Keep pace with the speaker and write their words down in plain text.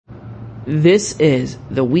This is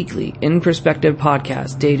the weekly In Perspective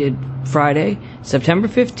podcast dated Friday, September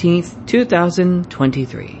 15th,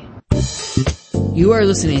 2023. You are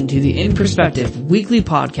listening to the In Perspective weekly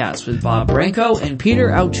podcast with Bob Branco and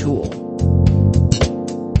Peter O'Toole.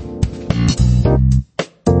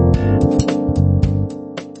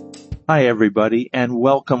 Hi, everybody, and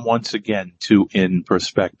welcome once again to In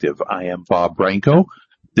Perspective. I am Bob Branco.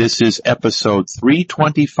 This is episode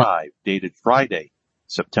 325, dated Friday,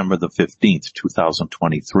 September the 15th,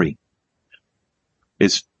 2023.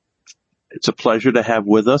 It's a pleasure to have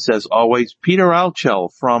with us, as always, Peter Alchell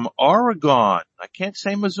from Oregon. I can't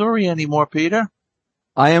say Missouri anymore, Peter.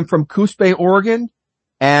 I am from Coos Bay, Oregon,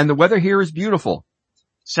 and the weather here is beautiful.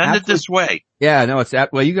 Send it this way. Yeah, no, it's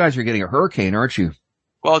that. Well, you guys are getting a hurricane, aren't you?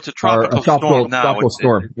 Well, it's a tropical storm now. Tropical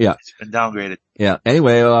storm. Yeah. It's been downgraded. Yeah.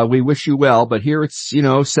 Anyway, we wish you well, but here it's,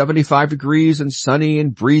 75 degrees and sunny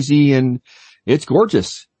and breezy and it's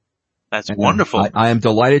gorgeous. That's wonderful. I am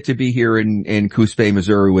delighted to be here in Coos Bay,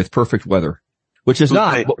 Missouri with perfect weather, which is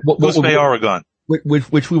Coos Bay, Oregon.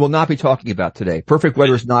 Which we will not be talking about today. Perfect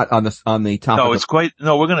weather is not on the topic.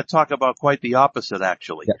 No, we're going to talk about quite the opposite,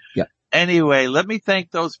 actually. Yeah. Anyway, let me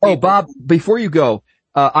thank those people. Oh, Bob, before you go,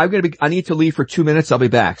 I need to leave for 2 minutes. I'll be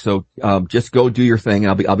back. So, just go do your thing.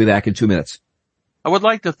 I'll be back in 2 minutes. I would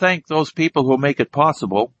like to thank those people who make it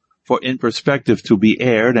possible for In Perspective to be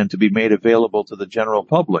aired and to be made available to the general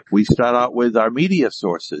public. We start out with our media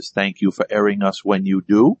sources. Thank you for airing us when you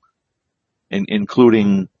do,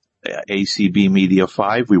 including ACB Media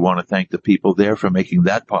 5. We want to thank the people there for making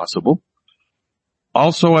that possible.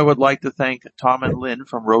 Also, I would like to thank Tom and Lynn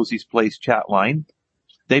from Rosie's Place chat line.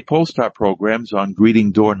 They post our programs on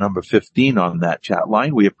greeting door number 15 on that chat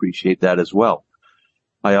line. We appreciate that as well.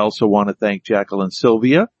 I also want to thank Jacqueline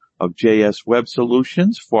Sylvia of JS Web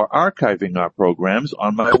Solutions for archiving our programs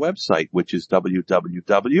on my website, which is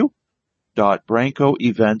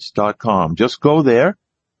www.brancoevents.com. Just go there.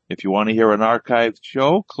 If you want to hear an archived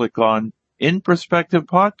show, click on In Perspective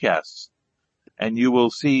Podcasts, and you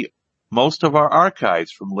will see most of our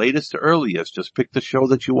archives from latest to earliest. Just pick the show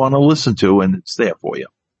that you want to listen to, and it's there for you.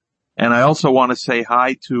 And I also want to say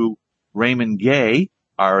hi to Raymond Gay,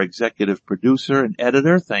 our executive producer and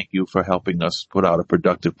editor. Thank you for helping us put out a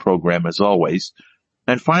productive program as always.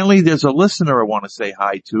 And finally, there's a listener I want to say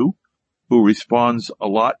hi to who responds a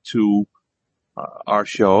lot to our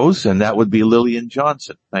shows, and that would be Lillian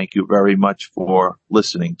Johnson. Thank you very much for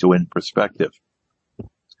listening to In Perspective.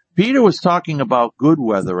 Peter was talking about good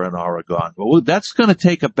weather in Oregon. Well, that's going to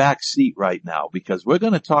take a back seat right now because we're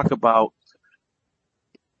going to talk about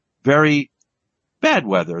very bad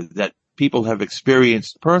weather that people have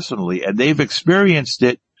experienced personally, and they've experienced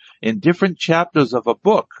it in different chapters of a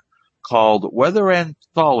book called Weather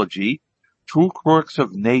Anthology, True Quirks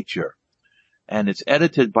of Nature. And it's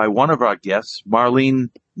edited by one of our guests,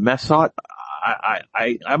 Marlene Messot.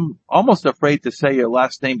 I'm almost afraid to say your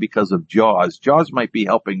last name because of Jaws. Jaws might be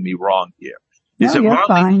helping me wrong here. Is it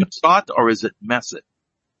Marlene Messot or is it Messot?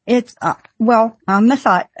 It's,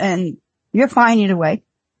 Messot, and you're fine either way.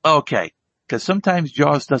 Okay. Because sometimes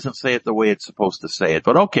Jaws doesn't say it the way it's supposed to say it,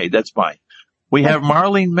 but okay, that's fine. We have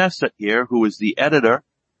Marlene Messot here, who is the editor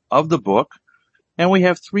of the book, and we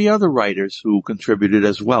have three other writers who contributed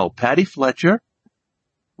as well. Patty Fletcher.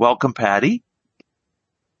 Welcome, Patty.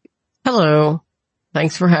 Hello.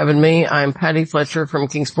 Thanks for having me. I'm Patty Fletcher from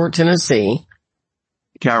Kingsport, Tennessee.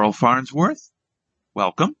 Carol Farnsworth.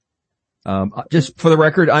 Welcome. Just for the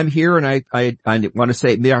record, I'm here, and I want to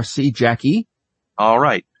say merci, Jackie. All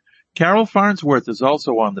right. Carol Farnsworth is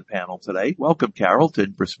also on the panel today. Welcome, Carol, to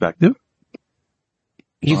In Perspective.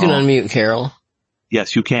 You can unmute Carol.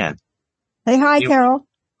 Yes, you can. Say hi, Carol.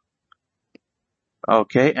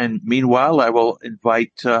 Okay, and meanwhile, I will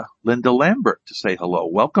invite Linda Lambert to say hello.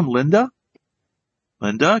 Welcome, Linda.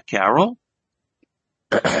 Linda, Carol.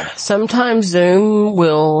 Sometimes Zoom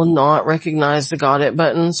will not recognize the got it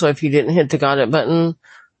button, so if you didn't hit the got it button,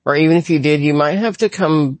 or even if you did, you might have to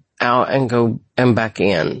come out and go and back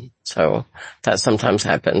in. So that sometimes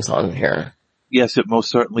happens on here. Yes, it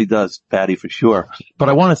most certainly does, Patty, for sure. But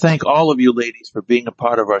I want to thank all of you ladies for being a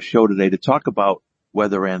part of our show today to talk about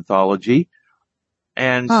Weather Anthology.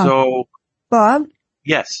 And so... Bob?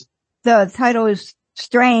 Yes. The title is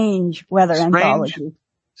Strange Weather Anthology.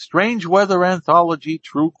 Strange Weather Anthology,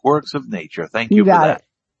 True Quirks of Nature. Thank you for that.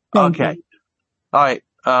 Okay. All right.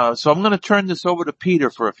 So I'm going to turn this over to Peter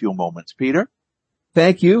for a few moments. Peter?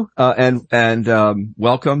 Thank you. And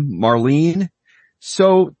welcome, Marlene.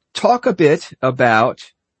 So talk a bit about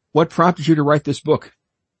what prompted you to write this book.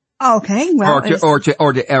 Okay. Well, or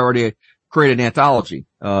to create an anthology,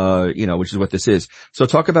 which is what this is. So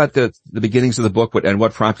talk about the beginnings of the book and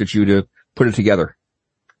what prompted you to put it together.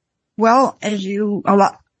 Well, as you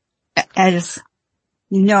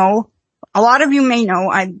know, a lot of you may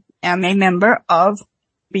know, I am a member of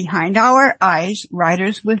Behind Our Eyes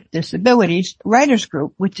Writers with Disabilities Writers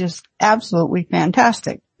Group, which is absolutely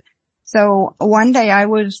fantastic. So one day I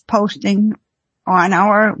was posting on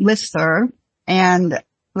our listserv, and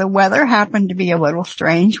the weather happened to be a little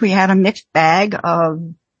strange. We had a mixed bag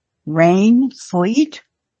of rain, sleet,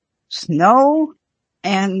 snow,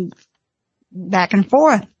 and back and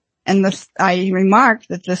forth. And I remarked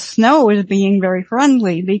that the snow was being very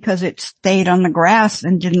friendly because it stayed on the grass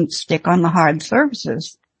and didn't stick on the hard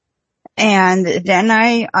surfaces. And then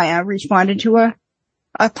I responded to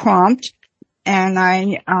a prompt, and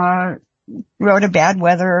I wrote a bad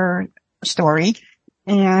weather story.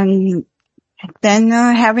 And then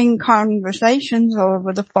having conversations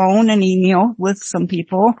over the phone and email with some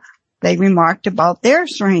people, they remarked about their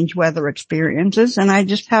strange weather experiences. And I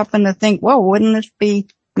just happened to think, well, wouldn't this be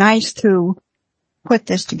nice to put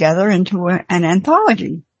this together into an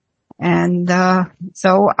anthology? And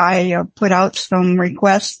so I put out some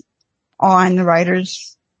requests on the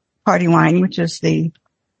Writers Party Line, which is the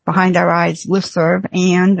Behind Our Eyes listserv,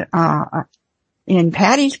 and in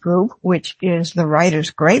Patty's group, which is the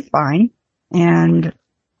Writers Grapevine, and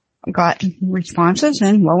got responses,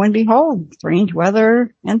 and lo and behold, Strange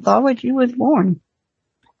Weather Anthology was born.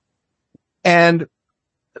 And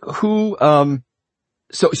who,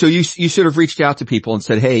 so you sort of reached out to people and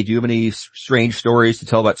said, hey, do you have any strange stories to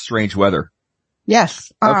tell about strange weather?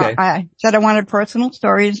 Yes. Okay. I said I wanted personal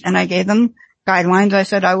stories, and I gave them guidelines. I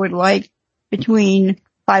said I would like between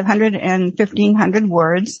 500 and 1,500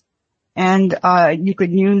 words, and you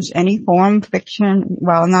could use any form, fiction,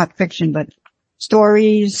 well, not fiction, but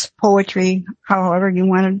stories, poetry, however you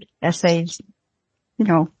wanted, essays,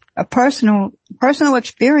 a personal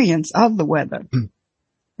experience of the weather.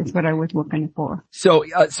 Is what I was looking for. So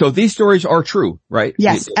these stories are true, right?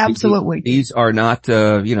 Yes, absolutely. These are not,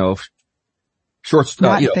 short,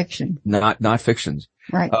 not fiction. Not fictions.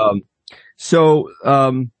 Right. So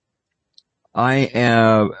when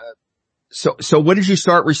did you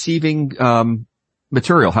start receiving,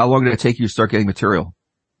 material? How long did it take you to start getting material?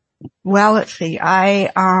 Well, let's see.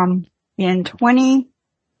 In 2022.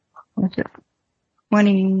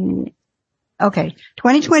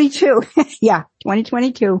 Yeah,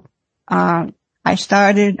 2022. I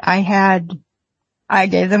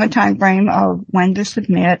gave them a time frame of when to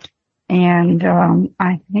submit, and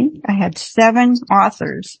I think I had 7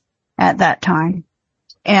 authors at that time.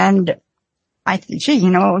 And I think, gee,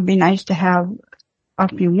 it would be nice to have a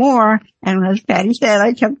few more. And as Patty said,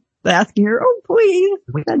 I kept asking her, oh, please,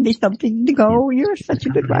 send me something to go. You're such a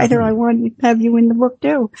good writer. I want to have you in the book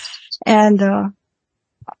too. And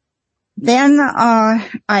then a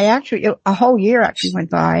whole year actually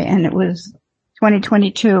went by, and it was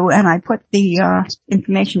 2022, and I put the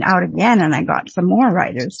information out again, and I got some more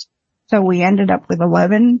writers. So we ended up with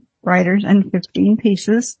 11 writers and 15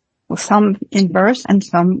 pieces, with some in verse and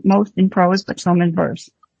some, most in prose, but some in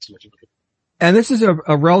verse. And this is a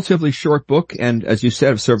relatively short book, and as you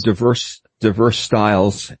said, sort of diverse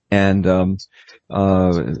styles and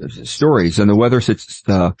stories, and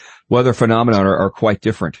the weather phenomena are quite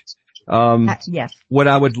different. Yes. What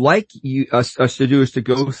I would like us to do is to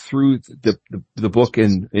go through the book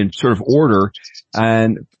in sort of order,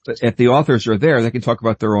 and if the authors are there, they can talk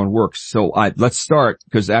about their own works. So let's start,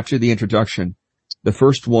 because after the introduction, the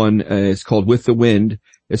first one is called With the Wind.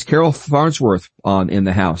 It's Carol Farnsworth in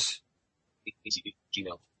the house.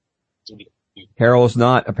 Carol is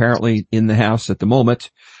not apparently in the house at the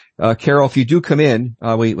moment. Carol, if you do come in,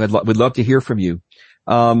 we'd love to hear from you.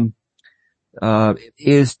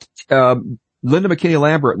 Is Linda McKinney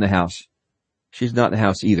Lambert in the house? She's not in the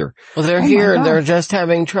house either. Well, they're here. They're just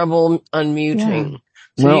having trouble unmuting.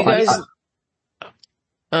 Yeah. So you guys,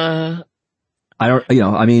 I don't,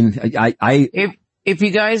 if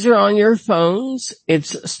you guys are on your phones,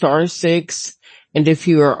 it's *6. And if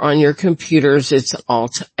you are on your computers, it's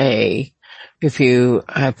Alt-A. If you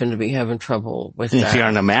happen to be having trouble with that. If you're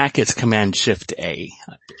on a Mac, it's Command-Shift-A.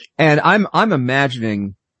 And I'm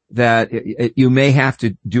imagining that you may have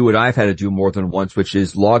to do what I've had to do more than once, which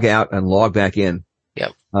is log out and log back in.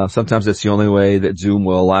 Yep. Sometimes that's the only way that Zoom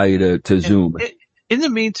will allow you to Zoom. In the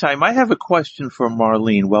meantime, I have a question for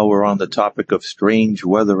Marlene while we're on the topic of Strange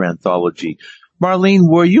Weather Anthology. Marlene,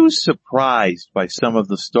 were you surprised by some of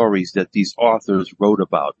the stories that these authors wrote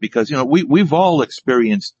about? Because, we've all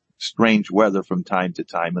experienced strange weather from time to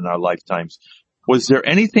time in our lifetimes. Was there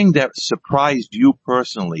anything that surprised you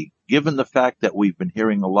personally, given the fact that we've been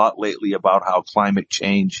hearing a lot lately about how climate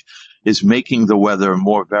change is making the weather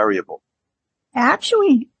more variable?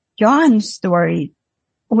 Actually, John's story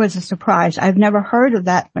was a surprise. I've never heard of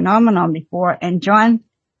that phenomenon before. And John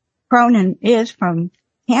Cronin is from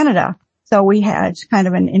Canada. So we had kind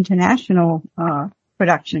of an international,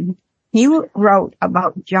 production. He wrote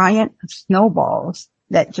about giant snowballs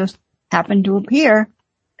that just happened to appear,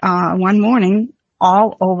 one morning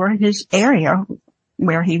all over his area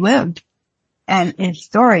where he lived. And his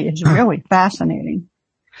story is really fascinating.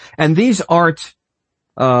 And these aren't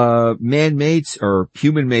man-made or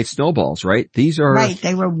human-made snowballs, right? These are right.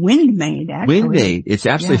 They were wind-made, actually. Wind-made. It's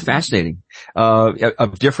absolutely fascinating.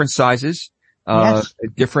 Of different sizes, Yes.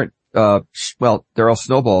 different. Well, they're all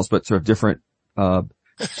snowballs, but sort of different.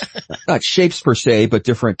 Not shapes per se, but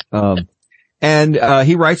different. And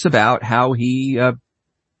he writes about how he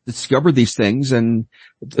discovered these things and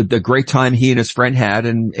the great time he and his friend had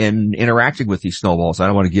in interacting with these snowballs. I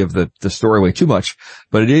don't want to give the story away too much,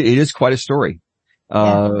 but it is quite a story.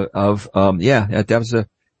 That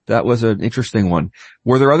was an interesting one.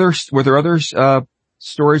 Were there other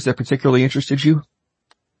stories that particularly interested you?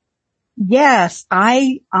 Yes,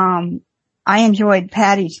 I enjoyed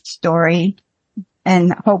Patty's story,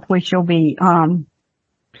 and hopefully she'll be able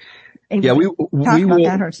to talk about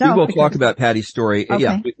that herself. We will talk about Patty's story. Okay.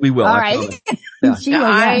 Yeah, we will. All right.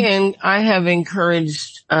 I have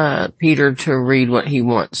encouraged Peter to read what he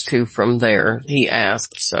wants to from there. He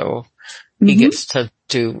asked, so he gets to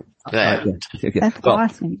do that. That's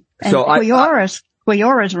awesome. And So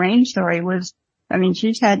Cleora's rain story was, I mean,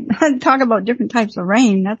 she's had talk about different types of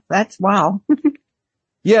rain. That's wow.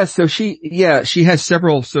 Yeah, so she has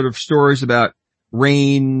several sort of stories about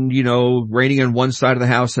rain, raining on one side of the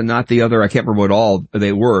house and not the other. I can't remember what all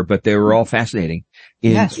they were, but they were all fascinating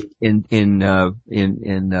in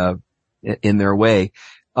their way.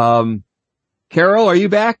 Carol, are you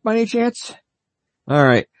back by any chance? All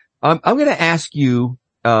right. I'm going to ask you,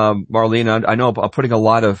 Marlene, I know I'm putting a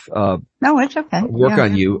lot of, no, it's okay. Work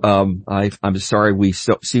on you. I'm sorry we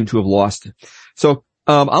seem to have lost. So,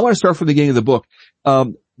 I want to start from the beginning of the book.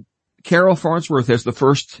 Carol Farnsworth has the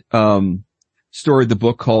first, story of the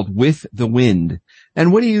book called With the Wind.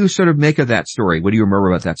 And what do you sort of make of that story? What do you remember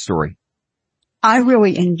about that story? I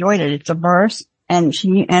really enjoyed it. It's a verse, and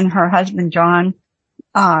she and her husband John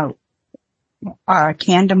are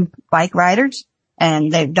tandem bike riders, and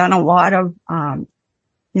they've done a lot of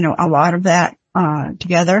that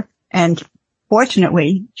together. And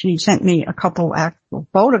fortunately, she sent me a couple actual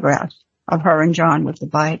photographs of her and John with the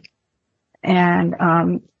bike.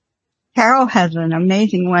 And Carol has an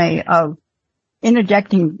amazing way of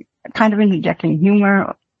interjecting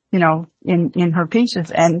humor, in her pieces.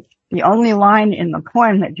 And the only line in the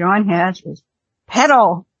poem that John has is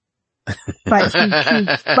pedal. But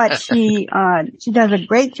she does a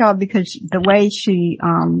great job because the way she,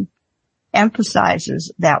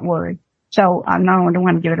 emphasizes that word. So I don't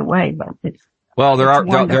want to give it away, but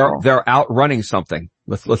they're outrunning something.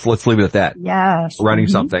 Let's leave it at that. Yes. Running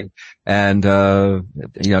something. And,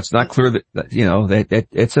 it's not clear that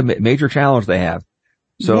it's a major challenge they have.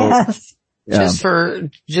 So. Yes.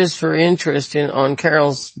 Just for interest on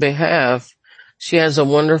Carol's behalf, she has a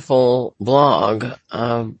wonderful blog.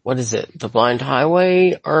 What is it? The Blind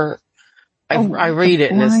Highway? Or I read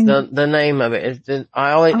it and it's the name of it. It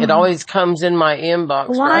always comes in my inbox.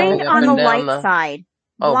 Blind on the light side.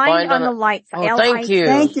 Blind on the light side. Oh, thank you.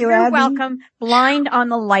 Thank you, You're Abby. welcome. Blind on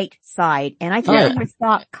the light side. And I think it was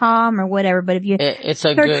 .com or whatever, but if you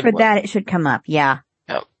search for that, it should come up. Yeah.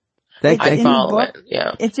 I follow it.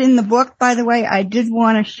 Yeah. It's in the book, by the way. I did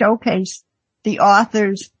want to showcase the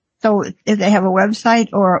authors. So if they have a website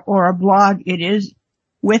or a blog, it is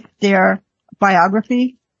with their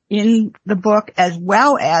biography in the book, as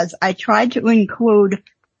well as I tried to include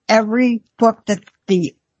every book that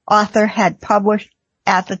the author had published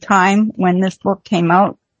at the time when this book came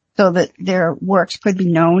out so that their works could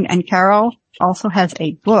be known. And Carol also has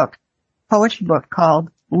a poetry book called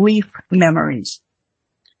Leaf Memories.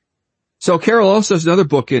 So Carol also has another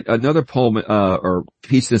book, another poem, or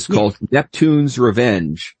piece that's called Neptune's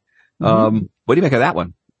Revenge. What do you make of that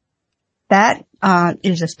one? That,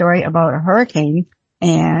 is a story about a hurricane,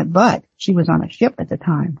 but she was on a ship at the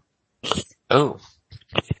time. Oh.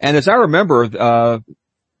 And as I remember,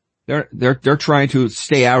 they're trying to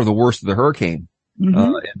stay out of the worst of the hurricane,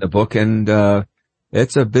 in the book. And,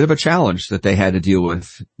 it's a bit of a challenge that they had to deal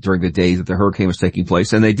with during the days that the hurricane was taking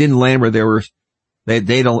place. And they didn't land where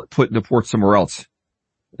they don't put into port somewhere else,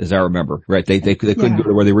 as I remember, right? They couldn't go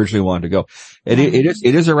to where they originally wanted to go.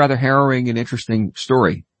 It is a rather harrowing and interesting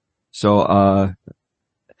story. So,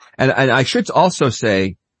 and I should also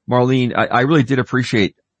say, Marlene, I really did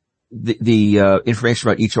appreciate the information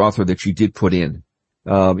about each author that you did put in,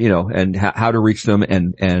 and how to reach them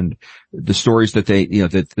and the stories that they,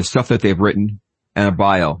 the stuff that they've written and a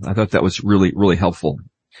bio. I thought that was really, really helpful.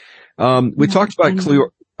 We talked about Cleora.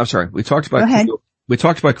 I'm sorry. We talked about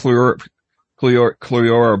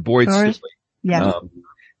Cleora Boyd's story. Yeah.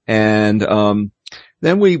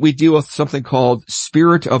 Then we deal with something called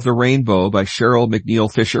Spirit of the Rainbow by Cheryl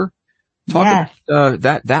McNeil Fisher. Talk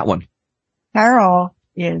about that one. Cheryl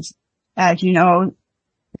is, as you know,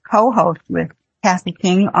 co-host with Kathy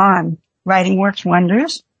King on Writing Works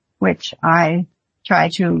Wonders, which I try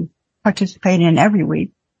to participate in every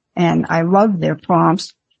week. And I love their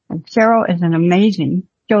prompts. And Cheryl is an amazing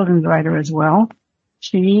children's writer as well.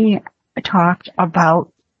 She talked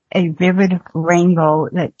about a vivid rainbow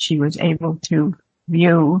that she was able to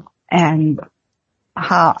view and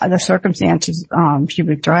how the circumstances she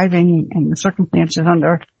was driving and the circumstances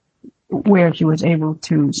under where she was able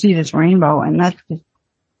to see this rainbow. And that's just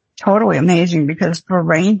totally amazing, because for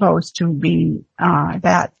rainbows to be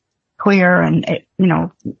that clear and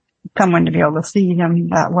someone to be able to see them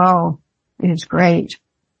that well is great.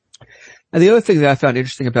 And the other thing that I found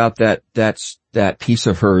interesting about that piece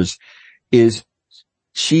of hers is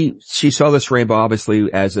she saw this rainbow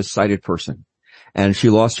obviously as a sighted person, and she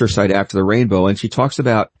lost her sight after the rainbow, and she talks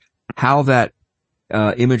about how that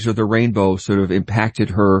image of the rainbow sort of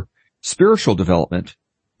impacted her spiritual development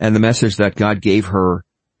and the message that God gave her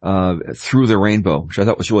through the rainbow, which I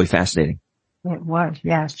thought was really fascinating. It was,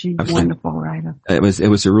 yes. She's a wonderful writer. It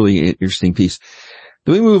was a really interesting piece.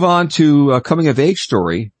 Then we move on to a coming of age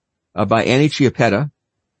story by Annie Chiappetta,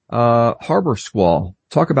 Harbor Squall.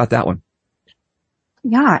 Talk about that one.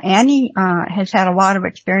 Yeah, Annie has had a lot of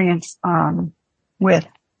experience with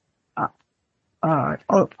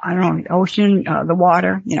ocean, the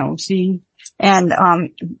water, sea. And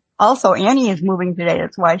also Annie is moving today.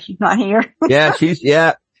 That's why she's not here.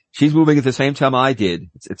 She's moving at the same time I did.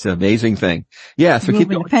 It's an amazing thing. Yeah, so keep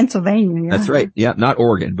going. To Pennsylvania. Yeah. That's right. Yeah, not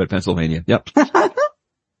Oregon, but Pennsylvania. Yep.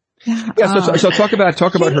 So talk about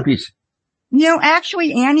her piece.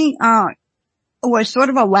 Actually Annie was sort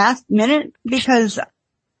of a last minute, because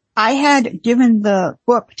I had given the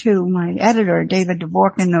book to my editor, David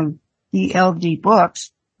Dvorkin of ELD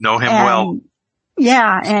Books. Know him well.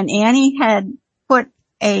 Yeah, and Annie had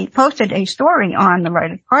posted a story on the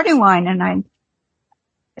Writer's Party line, and I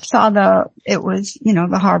saw it was,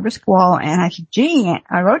 the Harbor Squall, and I said,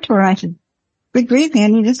 I wrote to her, I said, good grief,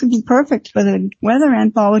 Annie, this would be perfect for the Weather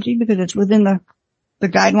Anthology, because it's within the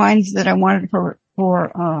guidelines that I wanted for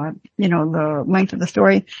the length of the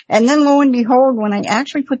story. And then lo and behold, when I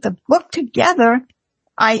actually put the book together,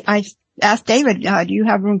 I asked David, do you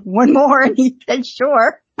have room for one more? And he said,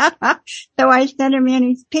 sure. So I sent him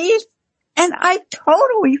Annie's piece, and I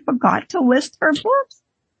totally forgot to list her books,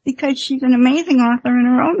 because she's an amazing author in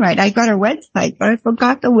her own right. I got her website, but I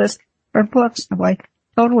forgot to list her books. So I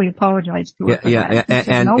totally apologize to her.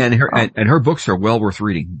 And her books are well worth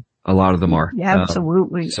reading. A lot of them are. Yeah,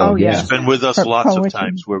 absolutely. She's been with us lots of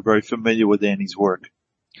times. We're very familiar with Annie's work.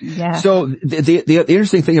 Yeah. So the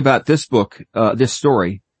interesting thing about this book, this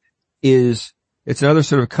story, is it's another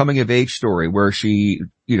sort of coming of age story where she,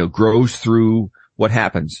 grows through what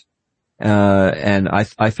happens. And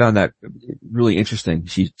I found that really interesting.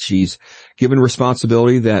 She's given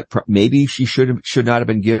responsibility that maybe she should not have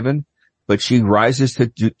been given, but she rises to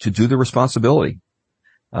do the responsibility.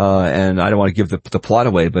 And I don't want to give the plot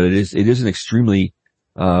away, but it is an extremely,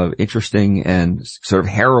 interesting and sort of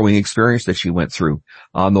harrowing experience that she went through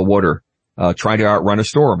on the water, trying to outrun a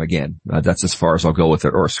storm again. That's as far as I'll go with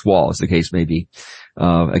it, or a squall, as the case may be.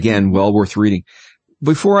 Again, well worth reading.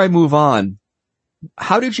 Before I move on,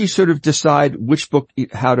 how did you sort of decide which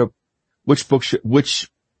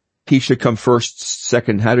piece should come first,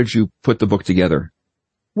 second? How did you put the book together?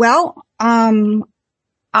 Well,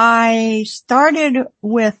 I started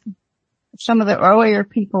with some of the earlier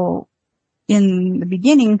people in the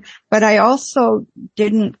beginning, but I also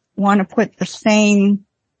didn't want to put the same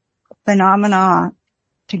phenomena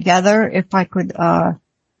together if I could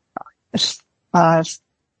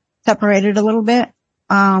separate it a little bit.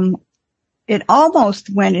 It almost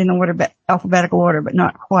went in alphabetical order, but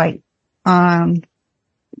not quite.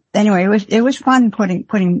 Anyway, it was fun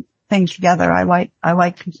putting things together. I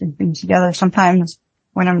like piecing things together. Sometimes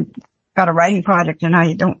when I'm got a writing project and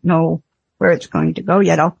I don't know where it's going to go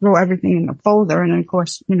yet, I'll throw everything in a folder, and then of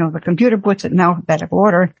course, the computer puts it in alphabetical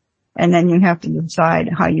order, and then you have to decide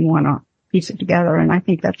how you want to piece it together, and I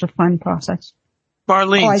think that's a fun process.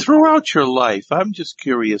 Marlene, throughout your life, I'm just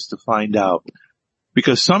curious to find out,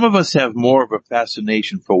 Because some of us have more of a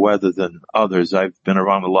fascination for weather than others. I've been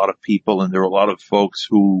around a lot of people, and there are a lot of folks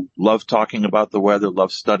who love talking about the weather,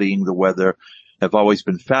 love studying the weather, have always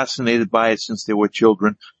been fascinated by it since they were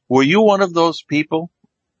children. Were you one of those people?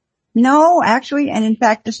 No, actually, and in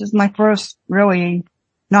fact, this is my first really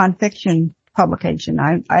nonfiction publication.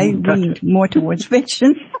 I lean more towards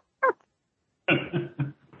fiction.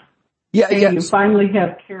 Yeah. You finally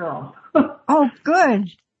have Carol. Oh, good.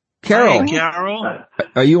 Carol. Hi, Carol.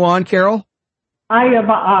 Are you on, Carol? I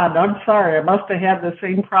am on. I'm sorry. I must have had the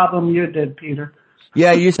same problem you did, Peter.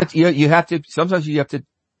 Yeah, you have to, sometimes you have to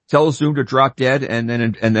tell Zoom to drop dead and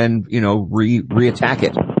then, reattack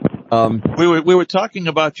it. We were talking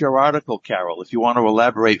about your article, Carol, if you want to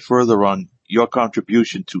elaborate further on your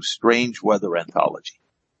contribution to Strange Weather Anthology.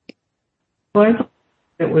 Well,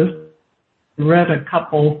 read a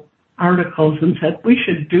couple articles and said, we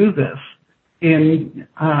should do this. And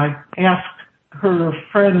asked her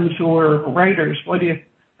friends who were writers, what do you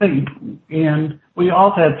think? And we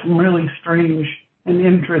all had some really strange and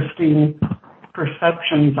interesting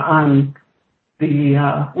perceptions on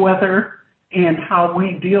the weather and how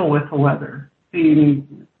we deal with the weather,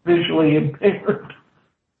 being visually impaired.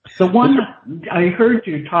 The one I heard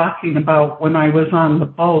you talking about when I was on the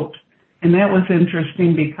boat, and that was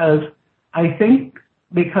interesting because I think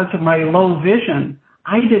because of my low vision,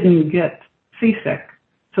 I didn't get seasick.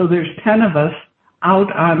 So there's 10 of us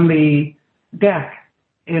out on the deck,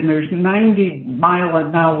 and there's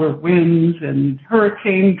 90-mile-an-hour winds and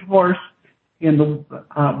hurricane force, and the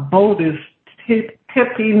boat is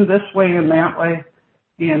tipping this way and that way,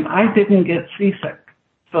 and I didn't get seasick.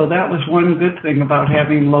 So that was one good thing about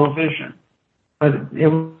having low vision. But it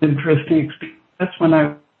was an interesting experience. That's when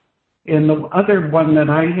and the other one that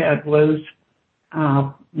I had was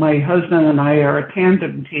my husband and I are a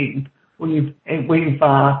tandem team. We've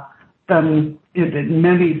done it in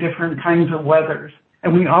many different kinds of weathers,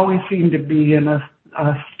 and we always seem to be in a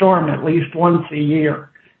storm at least once a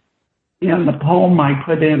year. And the poem I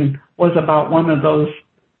put in was about one of those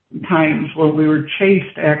times where we were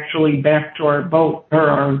chased actually back to our boat or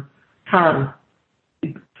our car.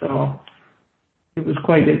 So it was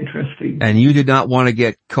quite interesting. And you did not want to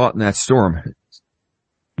get caught in that storm.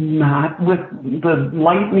 Not with the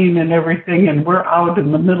lightning and everything, and we're out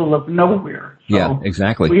in the middle of nowhere. So yeah,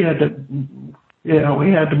 exactly. We had to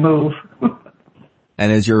move.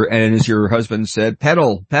 And as your husband said,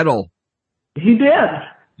 pedal. He did.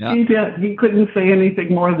 Yeah. He did. He couldn't say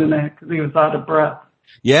anything more than that because he was out of breath.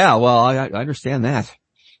 Yeah, well, I understand that.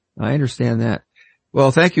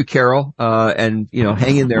 Well, thank you, Carol. And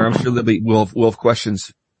hang in there. I'm sure we'll have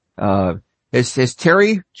questions. Has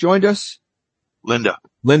Terry joined us?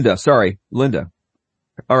 Linda, sorry, Linda.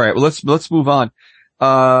 All right, well, let's move on.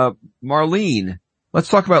 Marlene, let's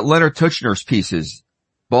talk about Leonard Tuchner's pieces.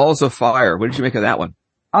 Balls of Fire. What did you make of that one?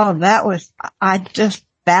 Oh, that was, just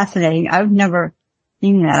fascinating. I've never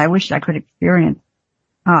seen that. I wish I could experience,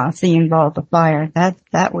 seeing Balls of Fire.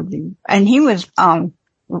 That would be, and he was,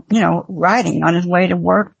 riding on his way to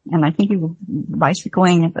work, and I think he was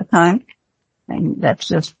bicycling at the time. And that's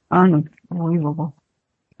just unbelievable.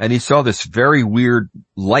 And he saw this very weird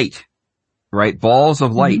light, right? Balls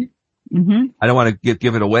of light. Mm-hmm. I don't want to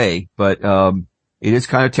give it away, but it is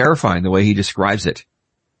kind of terrifying the way he describes it.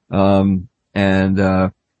 It's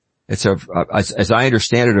as I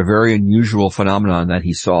understand it, a very unusual phenomenon that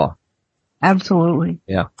he saw. Absolutely.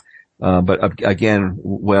 Yeah. But again,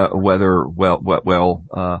 well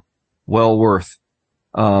worth.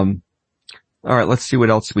 All right, let's see what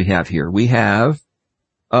else we have here. We have,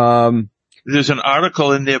 there's an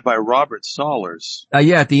article in there by Robert Sollers.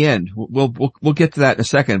 Yeah, at the end. We'll get to that in a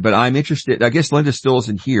second, but I'm interested. I guess Linda still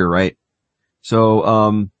isn't here, right?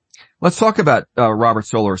 So, let's talk about, Robert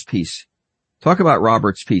Sollers' piece. Talk about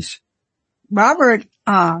Robert's piece. Robert,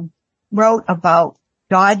 wrote about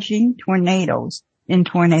dodging tornadoes in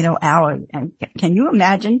Tornado Alley. And can you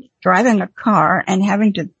imagine driving a car and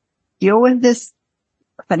having to deal with this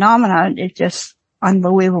phenomenon? It's just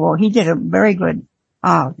unbelievable. He did a very good,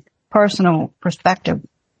 personal perspective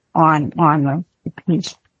on the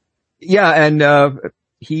piece. Yeah, and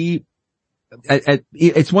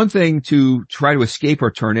it's one thing to try to escape a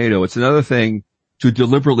tornado. It's another thing to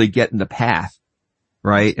deliberately get in the path,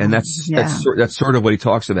 right? And that's sort of what he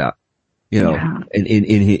talks about,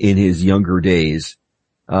 in his younger days.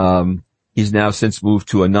 He's now since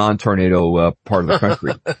moved to a non-tornado, part of the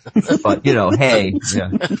country. But, hey,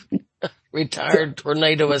 yeah. Retired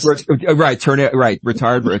tornadoist. Right,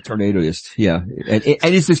 retired tornadoist. Yeah.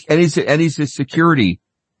 And he's a security,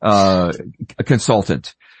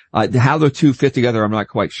 consultant. How the two fit together, I'm not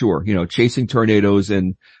quite sure. Chasing tornadoes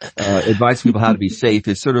and, advising people how to be safe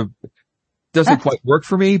is sort of, doesn't quite work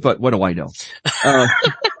for me, but what do I know?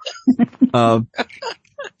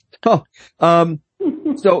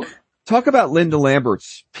 So talk about Linda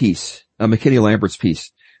Lambert's piece, McKinney Lambert's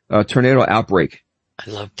piece, Tornado Outbreak. I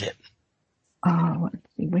loved it. Oh, let's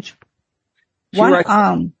see which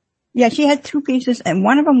one. Yeah, she had two pieces, and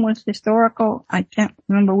one of them was historical. I can't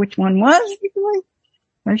remember which one was.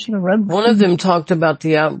 I should have read one of them talked about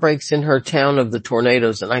the outbreaks in her town of the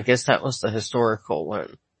tornadoes, and I guess that was the historical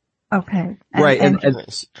one. Okay. Right, and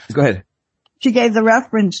go ahead. She gave the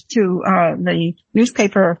reference to the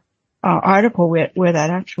newspaper article where that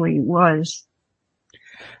actually was.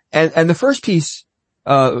 And the first piece,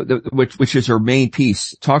 which is her main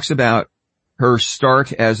piece, talks about her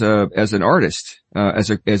start as an artist,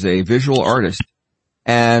 as a visual artist,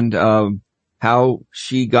 and how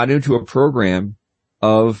she got into a program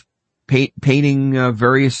of painting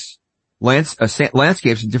various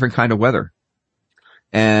landscapes in different kind of weather,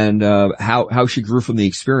 and how she grew from the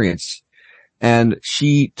experience. And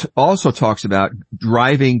she also talks about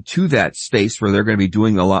driving to that space where they're going to be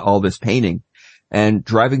doing all this painting, and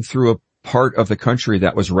driving through a part of the country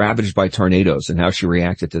that was ravaged by tornadoes, and how she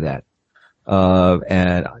reacted to that.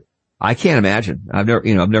 And I can't imagine. I've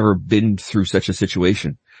never been through such a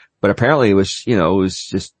situation, but apparently it was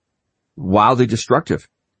just wildly destructive.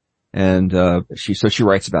 And, she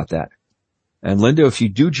writes about that. And Linda, if you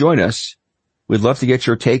do join us, we'd love to get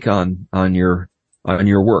your take on your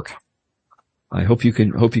work. I hope you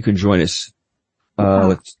can join us.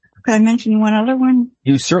 Can I mention one other one?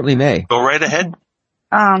 You certainly may. Go right ahead.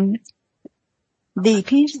 The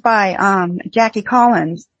piece by, Jackie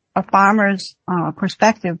Collins, A Farmer's,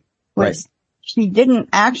 Perspective, was, right. She didn't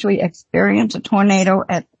actually experience a tornado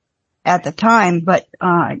at the time, but,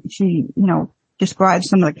 she, describes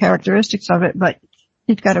some of the characteristics of it, but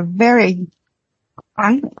she's got a very,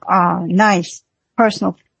 nice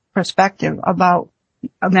personal perspective about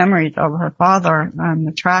memories of her father and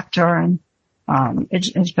the tractor, and,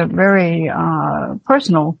 it's a very,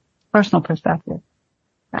 personal perspective.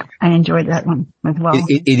 I enjoyed that one as well.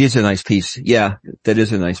 It is a nice piece. Yeah, that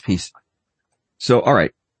is a nice piece. So, all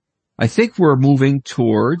right. I think we're moving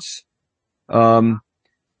towards, Marlene,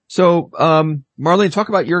 talk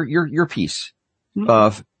about your piece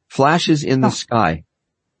of Flashes in the Sky.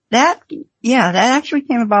 That actually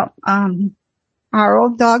came about, our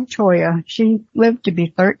old dog Toya. She lived to be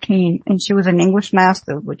 13, and she was an English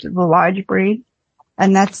Mastiff, which is a large breed,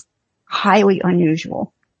 and that's highly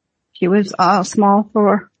unusual. She was, small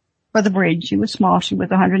for the breed. She was small. She was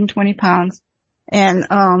 120 pounds. And,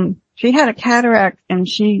 she had a cataract, and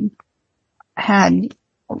she had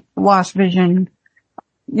lost vision,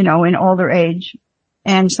 in older age.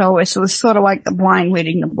 And so it was sort of like the blind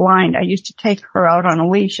leading the blind. I used to take her out on a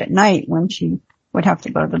leash at night when she would have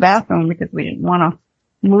to go to the bathroom, because we didn't want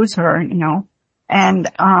to lose her, And,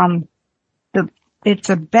 it's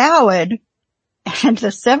a ballad, and it's a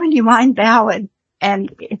 70-line ballad.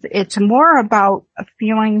 And it's more about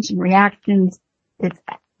feelings and reactions. It's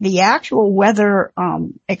the actual weather,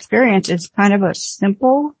 experience is kind of a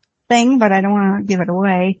simple thing, but I don't want to give it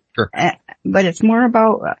away. Sure. But it's more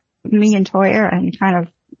about me and Toya, and kind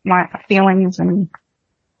of my feelings and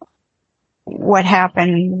what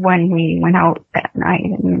happened when we went out that night,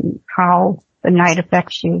 and how the night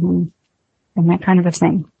affects you, and that kind of a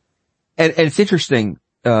thing. And it's interesting,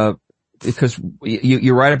 because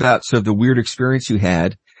you write about sort of the weird experience you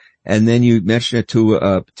had, and then you mention it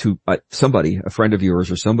to somebody, a friend of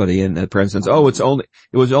yours or somebody, and for instance, it was only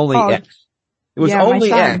X. It was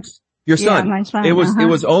only X. Your son. Yeah, my son. It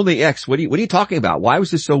was only X. What are you talking about? Why was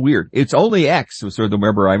this so weird? It's only X. Was sort of I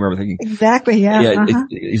remember thinking. Exactly. Yeah. Yeah.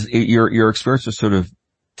 Your experience was sort of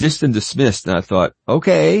distant, dismissed, and I thought,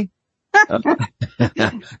 okay. And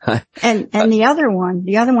the other one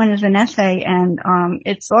is an essay, and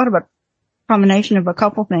it's sort of a combination of a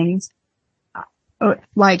couple things.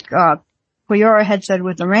 Like Cleora had said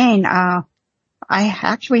with the rain, I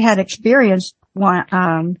actually had experienced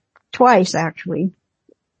one twice actually.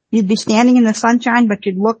 You'd be standing in the sunshine, but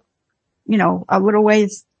you'd look, a little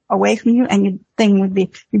ways away from you, and your thing would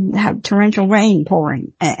be, you'd have torrential rain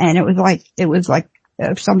pouring, and it was like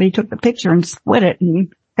if somebody took the picture and split it, and you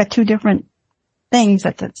got two different things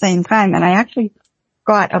at the same time. And I actually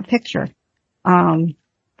got a picture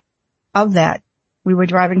of that. We were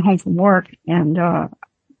driving home from work, and I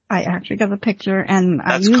actually got a picture, and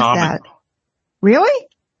I used that. Really?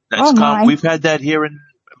 That's common. We've had that here in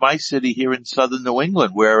my city, here in southern New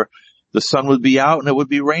England, where the sun would be out and it would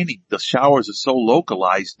be raining. The showers are so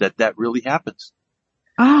localized that really happens.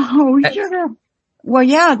 Oh, sure. Well,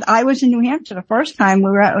 yeah, I was in New Hampshire the first time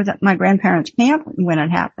was at my grandparents' camp when it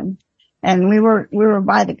happened. And we were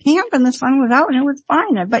by the camp and the sun was out and it was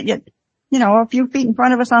fine. But yet, a few feet in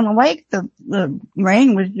front of us on the lake, the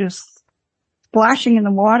rain was just splashing in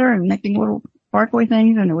the water and making little sparkly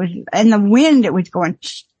things. And the wind, it was going,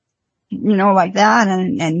 like that.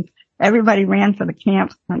 And everybody ran for the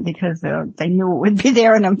camp because they knew it would be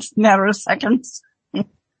there in a matter of seconds.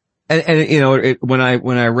 And when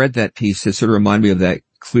I read that piece, it sort of reminded me of that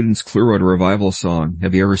Creedence Clearwater Revival song.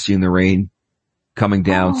 Have you ever seen the rain coming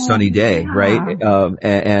down, sunny day, yeah. right?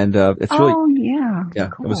 It's really, yeah,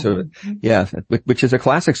 cool. It was sort of, which is a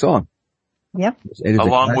classic song. Yep.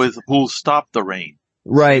 Along with Who'll Stop the Rain.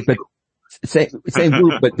 Right, but same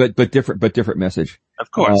group, but different message.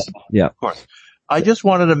 Of course. Of course. I just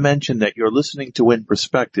wanted to mention that you're listening to In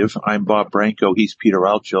Perspective. I'm Bob Branco. He's Peter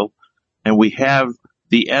Altschul. And we have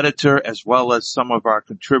the editor as well as some of our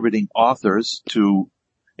contributing authors to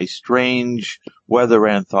A Strange Weather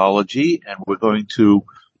Anthology. And we're going to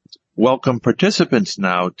welcome participants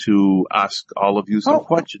now to ask all of you some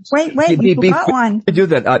questions. Wait, we forgot one. Do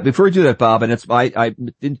that, before we do that, Bob, and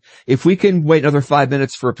if we can wait another 5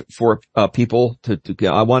 minutes for people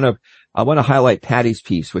I want to highlight Patty's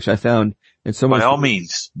piece, which I found in so much. By all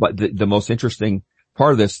means. But the most interesting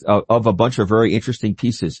part of this, of a bunch of very interesting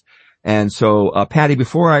pieces. And so, Patty,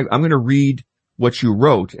 before I'm going to read what you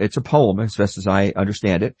wrote. It's a poem as best as I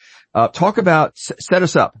understand it. Set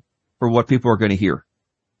us up for what people are going to hear.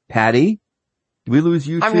 Patty, did we lose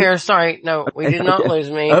you too? I'm here. Sorry. No, we did not lose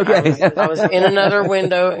me. Okay. I was in another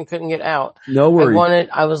window and couldn't get out. No worries.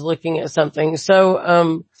 I was looking at something. So,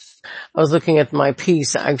 I was looking at my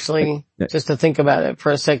piece actually, just to think about it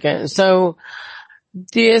for a second. So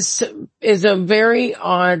this is a very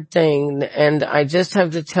odd thing, and I just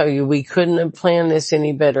have to tell you, we couldn't have planned this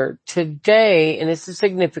any better. Today, and this is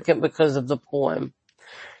significant because of the poem,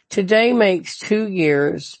 today makes 2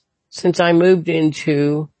 years since I moved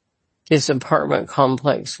into this apartment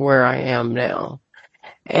complex where I am now.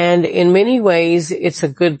 And in many ways, it's a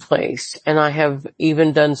good place, and I have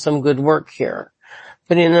even done some good work here.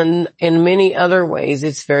 But in many other ways,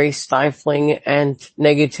 it's very stifling and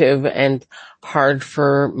negative and hard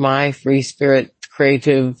for my free spirit,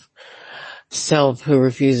 creative self who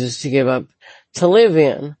refuses to give up to live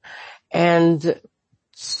in. And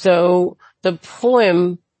so the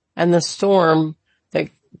poem and the storm I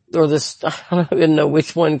don't even know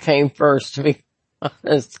which one came first, to be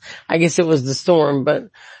honest. I guess it was the storm, but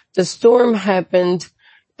the storm happened.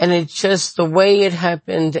 And it's just the way it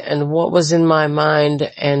happened and what was in my mind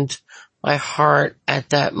and my heart at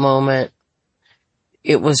that moment.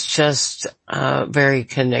 It was just, very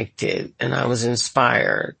connected and I was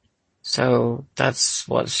inspired. So that's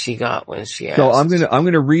what she got when she asked. So I'm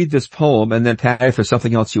going to read this poem, and then Patty, if there's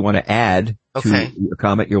something else you want to add to your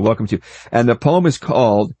comment, you're welcome to. And the poem is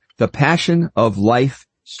called The Passion of Life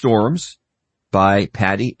Storms by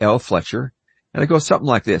Patty L. Fletcher. And it goes something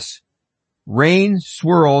like this. Rain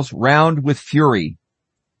swirls round with fury.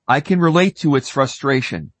 I can relate to its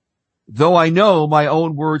frustration. Though I know my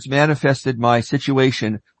own words manifested my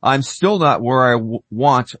situation, I'm still not where I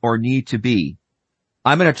want or need to be.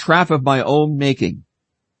 I'm in a trap of my own making.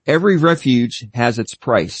 Every refuge has its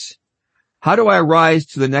price. How do I rise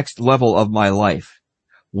to the next level of my life?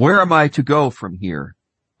 Where am I to go from here?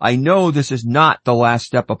 I know this is not the last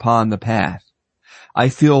step upon the path. I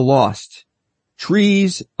feel lost.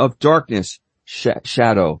 Trees of darkness,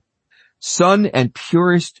 shadow. Sun and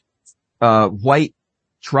purest, white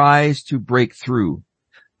tries to break through.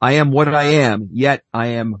 I am what I am, yet I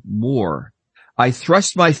am more. I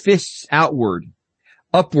thrust my fists outward,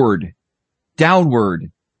 upward,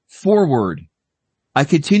 downward, forward. I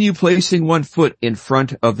continue placing one foot in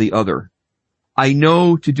front of the other. I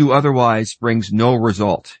know to do otherwise brings no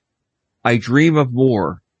result. I dream of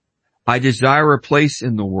more. I desire a place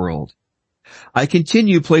in the world. I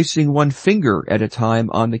continue placing one finger at a time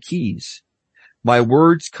on the keys. My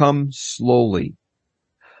words come slowly.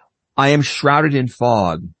 I am shrouded in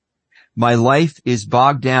fog. My life is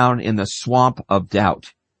bogged down in the swamp of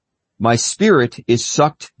doubt. My spirit is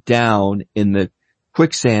sucked down in the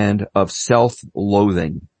quicksand of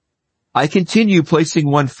self-loathing. I continue placing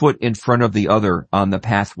one foot in front of the other on the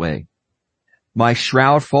pathway. My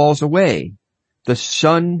shroud falls away. The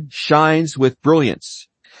sun shines with brilliance,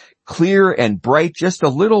 clear and bright just a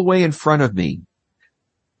little way in front of me.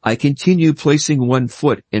 I continue placing one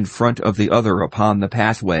foot in front of the other upon the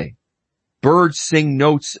pathway. Birds sing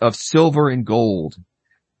notes of silver and gold.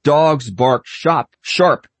 Dogs bark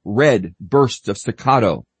sharp red bursts of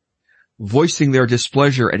staccato, voicing their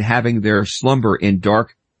displeasure at having their slumber in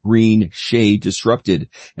dark green shade disrupted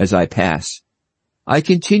as I pass. I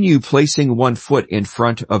continue placing one foot in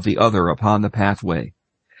front of the other upon the pathway.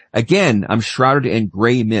 Again, I'm shrouded in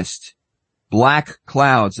gray mist. Black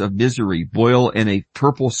clouds of misery boil in a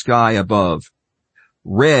purple sky above.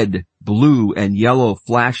 Red, blue, and yellow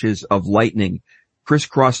flashes of lightning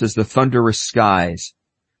crisscrosses the thunderous skies.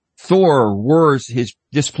 Thor roars his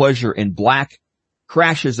displeasure in black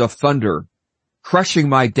crashes of thunder, crushing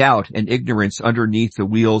my doubt and ignorance underneath the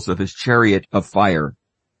wheels of his chariot of fire.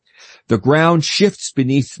 The ground shifts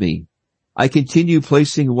beneath me. I continue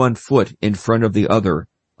placing one foot in front of the other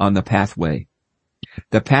on the pathway.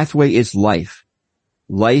 The pathway is life.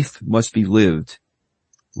 Life must be lived.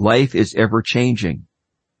 Life is ever changing.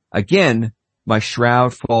 Again, my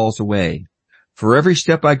shroud falls away. For every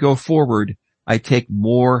step I go forward, I take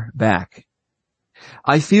more back.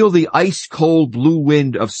 I feel the ice-cold blue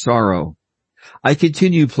wind of sorrow. I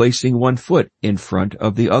continue placing one foot in front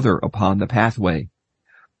of the other upon the pathway.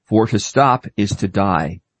 For to stop is to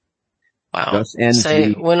die. Wow.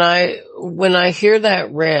 When I hear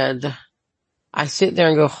that read, I sit there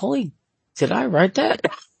and go, holy, did I write that?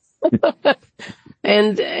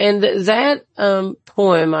 and that,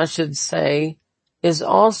 poem, I should say, is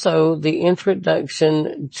also the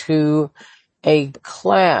introduction to a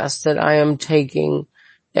class that I am taking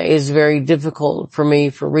that is very difficult for me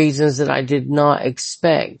for reasons that I did not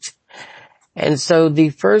expect. And so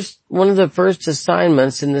one of the first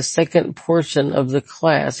assignments in the second portion of the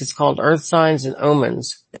class, it's called Earth Signs and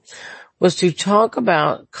Omens, was to talk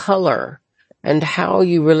about color and how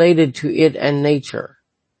you related to it and nature.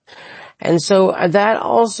 And so that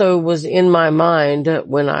also was in my mind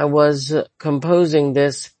when I was composing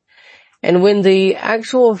this. And when the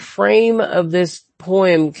actual frame of this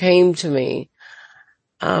poem came to me,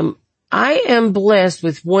 I am blessed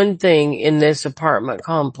with one thing in this apartment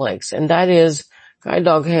complex, and that is, guide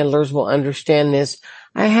dog handlers will understand this.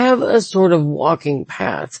 I have a sort of walking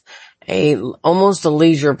path, almost a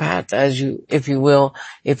leisure path, if you will,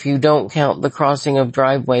 if you don't count the crossing of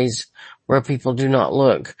driveways where people do not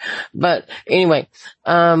look. But anyway,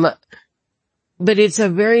 but it's a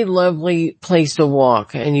very lovely place to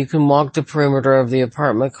walk, and you can walk the perimeter of the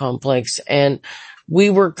apartment complex. And we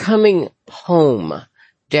were coming home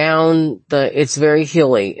down it's very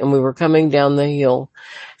hilly, and we were coming down the hill.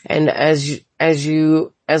 And as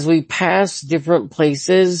we passed different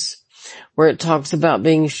places where it talks about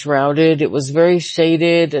being shrouded, it was very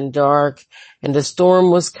shaded and dark, and the storm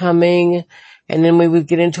was coming. And then we would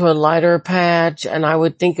get into a lighter patch, and I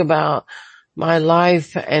would think about my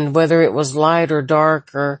life and whether it was light or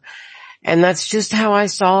dark, and that's just how I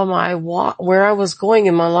saw my where I was going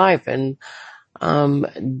in my life. And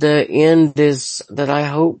the end is that I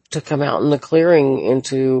hope to come out in the clearing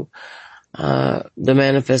into the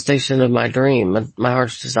manifestation of my dream, my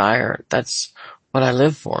heart's desire. That's what I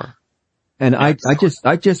live for. And I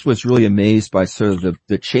just was really amazed by sort of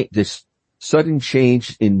this sudden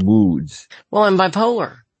change in moods. Well, I'm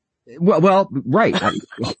bipolar. Well, right.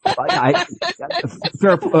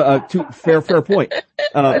 Fair point.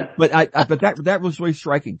 But that was really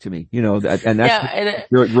striking to me, that's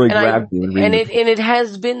really grabbed you. And it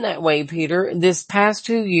has been that way, Peter. This past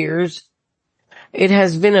 2 years, it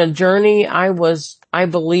has been a journey. I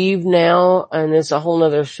believe now, and it's a whole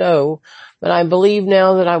nother show, but I believe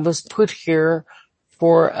now that I was put here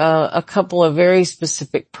for a couple of very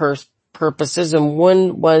specific purposes. And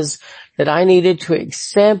one was that I needed to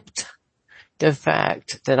accept the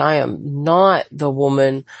fact that I am not the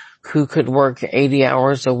woman who could work 80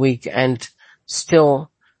 hours a week and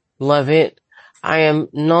still love it. I am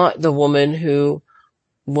not the woman who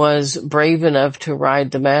was brave enough to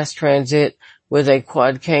ride the mass transit with a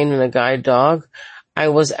quad cane and a guide dog. I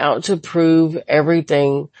was out to prove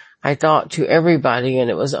everything I thought to everybody,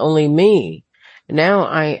 and it was only me. Now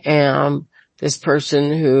I am this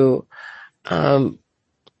person who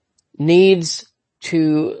needs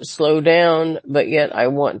to slow down, but yet I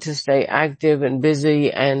want to stay active and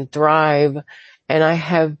busy and thrive. And I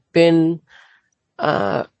have been,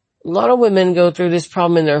 a lot of women go through this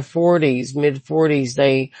problem in their 40s, mid 40s.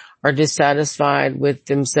 They are dissatisfied with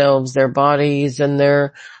themselves, their bodies and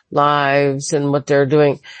their lives and what they're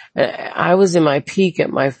doing. I was in my peak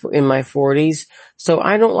in my 40s. So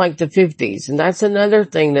I don't like the 50s. And that's another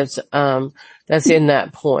thing that's in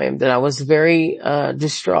that poem, that I was very,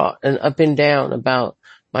 distraught and up and down about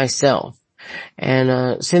myself.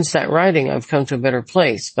 And, since that writing, I've come to a better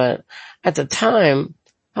place. But at the time,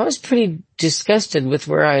 I was pretty disgusted with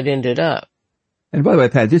where I'd ended up. And by the way,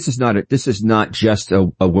 Pat, this is not just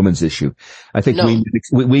a woman's issue. I think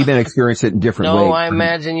we've been experiencing it in different ways. No, I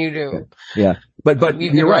imagine you do. Yeah. But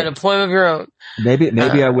you can write a poem of your own.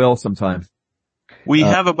 Maybe I will sometime. We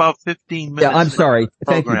have about 15 minutes. Yeah, I'm sorry.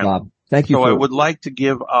 Thank you, Bob. Thank you. So I would like to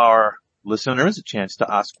give our listeners a chance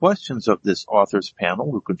to ask questions of this authors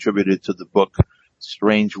panel who contributed to the book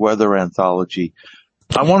Strange Weather Anthology.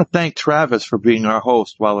 I want to thank Travis for being our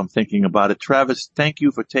host while I'm thinking about it. Travis, thank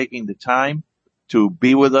you for taking the time to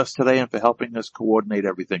be with us today and for helping us coordinate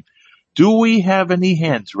everything. Do we have any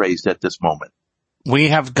hands raised at this moment? We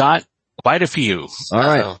have got quite a few. All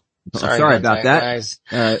right. Sorry about that. Guys.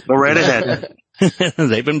 Go right ahead.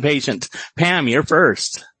 They've been patient. Pam, you're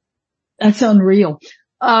first. That's unreal.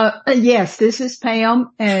 Yes, this is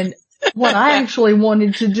Pam, and what I actually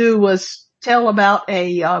wanted to do was tell about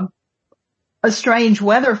a strange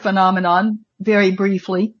weather phenomenon very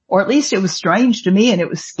briefly, or at least it was strange to me and it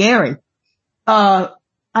was scary. I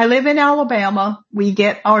live in Alabama. We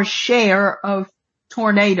get our share of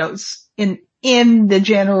tornadoes in the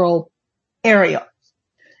general area.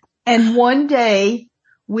 And one day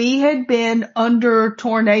we had been under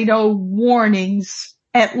tornado warnings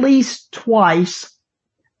at least twice.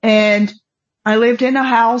 And I lived in a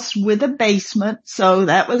house with a basement, so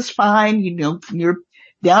that was fine. You know, you're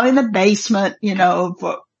down in the basement, you know,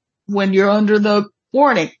 when you're under the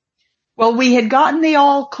warning. Well, we had gotten the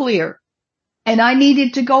all clear and I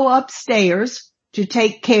needed to go upstairs to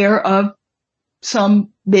take care of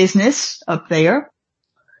some business up there.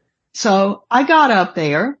 So I got up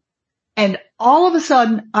there and all of a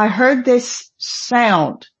sudden I heard this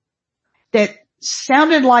sound that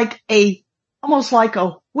sounded like almost like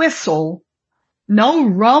a whistle. No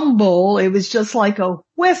rumble. It was just like a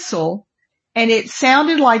whistle. And it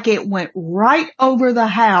sounded like it went right over the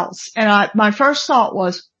house. And my first thought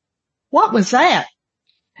was, what was that?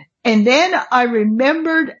 And then I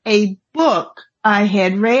remembered a book I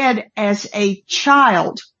had read as a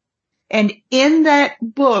child. And in that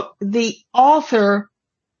book, the author,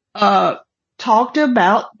 talked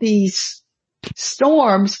about these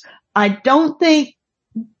storms. I don't think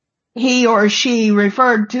he or she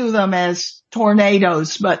referred to them as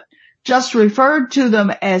tornadoes, but just referred to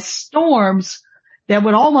them as storms that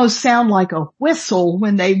would almost sound like a whistle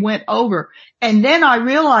when they went over. And then I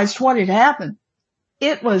realized what had happened.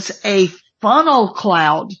 It was a funnel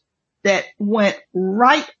cloud that went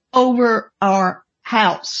right over our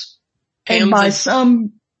house. And by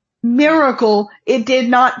some miracle, it did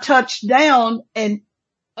not touch down, and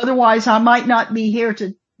otherwise I might not be here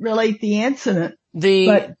to relate the incident.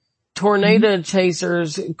 Tornado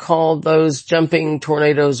chasers call those jumping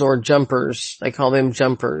tornadoes or jumpers. They call them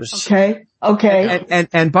jumpers. Okay.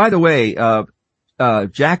 And by the way,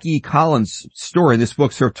 Jackie Collins' story in this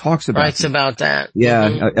book sort of talks about writes about that.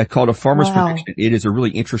 Yeah, called A Farmer's Prediction. It is a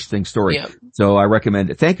really interesting story. Yeah. So I recommend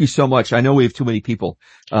it. Thank you so much. I know we have too many people.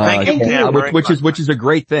 Thank you, Pam, which is a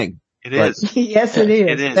great thing. It is. Yes, it is.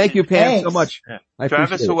 It is. Thank you, Pam, so much. Yeah.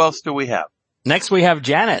 Travis, who else do we have? Next we have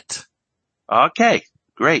Janet. Okay,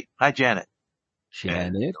 great. Hi, Janet.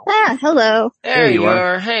 Janet. Hello. There you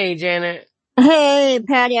are. Hey, Janet. Hey,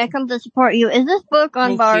 Patty, I come to support you. Is this book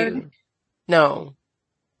on Bard? No,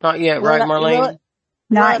 not yet, right, Marlene?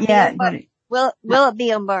 Not yet. Will it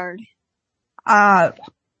be on Bard? I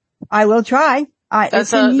will try.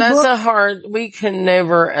 That's a hard, we can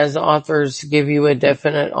never as authors give you a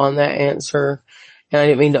definite on that answer. And I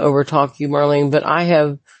didn't mean to overtalk you, Marlene, but I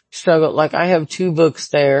have struggled, like I have 2 books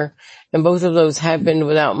there and both of those happened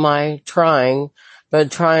without my trying,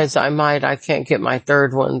 but try as I might, I can't get my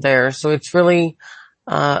 3rd one there. So it's really,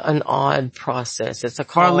 an odd process. It's a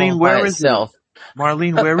call by itself.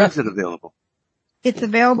 Marlene, where is it available? It's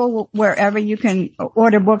available wherever you can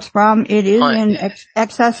order books from. It is in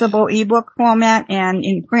accessible ebook format and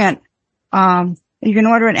in print. You can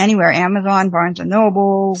order it anywhere. Amazon, Barnes &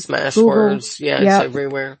 Noble, Smashwords. Yeah, it's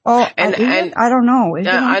everywhere. Oh, and I don't know.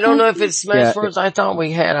 I don't know if it's Smashwords. I thought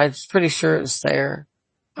we had. I'm pretty sure it's there.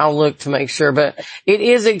 I'll look to make sure, but it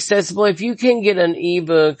is accessible. If you can get an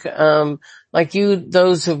ebook, like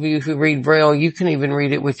those of you who read Braille, you can even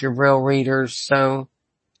read it with your Braille readers. So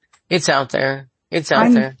it's out there.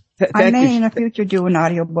 I may in the future do an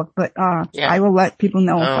audiobook, but I will let people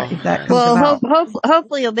know if that comes about.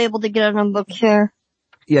 Hopefully you'll be able to get it on Bookshare.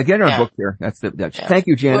 Yeah, get it on Bookshare. Thank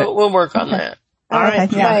you, Janet. We'll work on that. All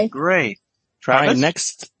right, great. Travis? All right,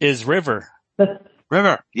 next is River.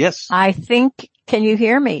 River, yes. Can you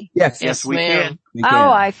hear me? Yes, we can.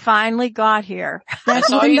 I finally got here. I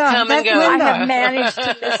saw you come and go. I have managed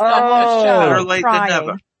to miss the whole show. Better late than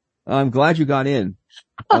never. I'm glad you got in.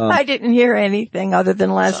 I didn't hear anything other than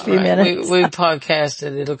the last few minutes. We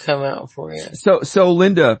podcasted. It'll come out for you. So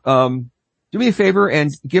Linda, do me a favor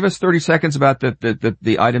and give us 30 seconds about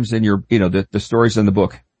the items in your, the stories in the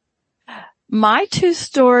book. My 2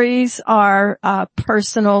 stories are,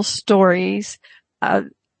 personal stories.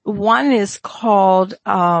 one is called,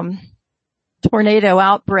 Tornado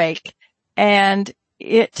Outbreak, and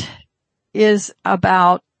it is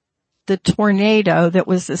about the tornado that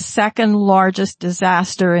was the second largest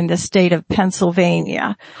disaster in the state of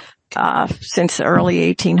Pennsylvania, since the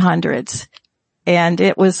early 1800s. And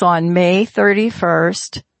it was on May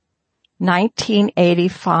 31st,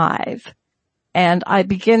 1985. And I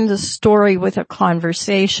begin the story with a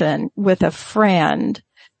conversation with a friend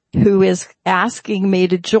who is asking me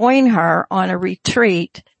to join her on a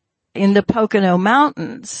retreat in the Pocono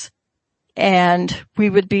Mountains. And we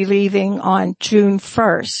would be leaving on June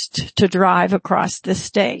 1st to drive across the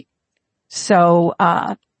state. So,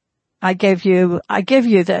 I give you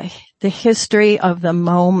the history of the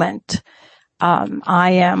moment.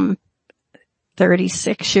 I am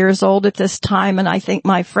 36 years old at this time, and I think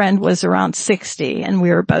my friend was around 60, and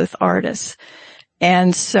we were both artists.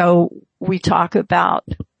 And so we talk about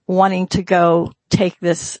wanting to go take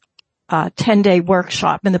this 10-day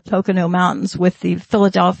workshop in the Pocono Mountains with the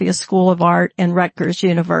Philadelphia School of Art and Rutgers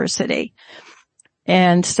University.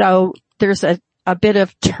 And so there's a bit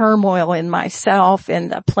of turmoil in myself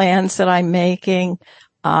and the plans that I'm making,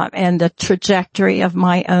 and the trajectory of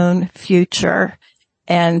my own future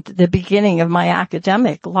and the beginning of my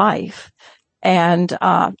academic life. And,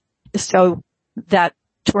 so that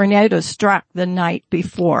tornado struck the night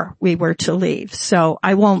before we were to leave. So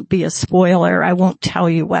I won't be a spoiler. I won't tell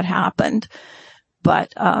you what happened,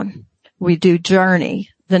 but, we do journey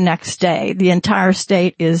the next day. The entire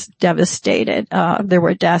state is devastated. There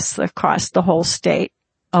were deaths across the whole state,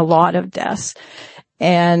 a lot of deaths.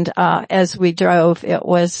 And, as we drove, it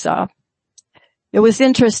was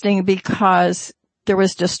interesting because there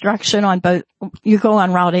was destruction on both. You go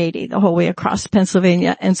on Route 80 the whole way across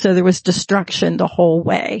Pennsylvania, and so there was destruction the whole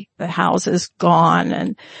way. The houses gone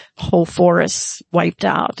and whole forests wiped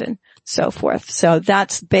out and so forth. So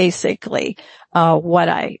that's basically what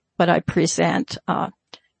I present.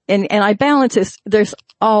 And I balance this. There's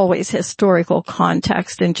always historical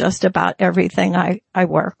context in just about everything I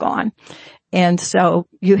work on. And so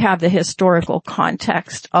you have the historical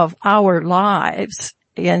context of our lives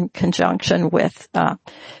in conjunction with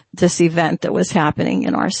this event that was happening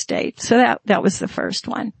in our state. So that was the first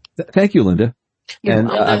one. Thank you, Linda.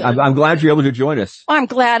 And I'm glad you're able to join us. I'm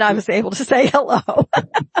glad I was able to say hello.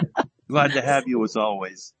 Glad to have you as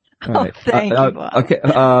always. All right. Thank you, Bob. Okay,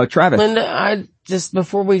 Travis. Linda,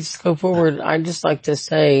 before we go forward, I'd just like to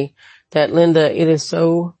say that, Linda, it is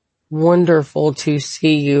so wonderful to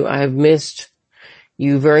see you. I've missed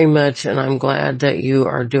you very much, and I'm glad that you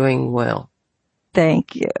are doing well.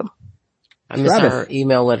 Thank you. I miss our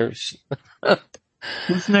email letters.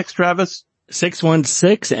 Who's next, Travis?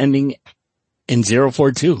 616 ending in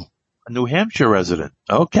 042. A New Hampshire resident.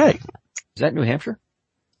 Okay. Is that New Hampshire?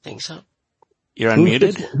 I think so. You're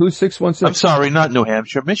unmuted. Who's 616? I'm sorry, not New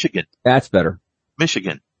Hampshire, Michigan. That's better.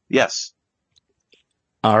 Michigan. Yes.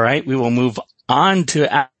 All right. We will move on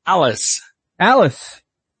to Alice. Alice,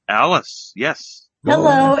 yes.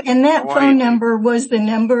 Hello, and that How are phone you? number was the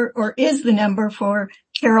number, or is the number for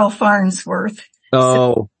Carol Farnsworth.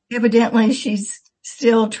 Oh. So evidently she's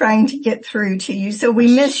still trying to get through to you. So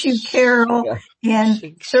we miss you, Carol. Yeah.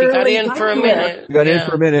 And She got in for a minute. You got in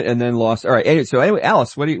for a minute and then lost. All right. So anyway,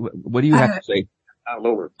 Alice, what do you have to say?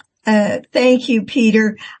 Thank you,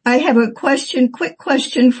 Peter. I have a quick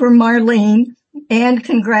question for Marlene, and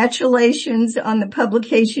congratulations on the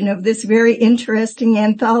publication of this very interesting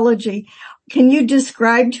anthology. Can you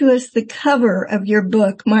describe to us the cover of your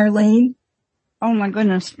book, Marlene? Oh my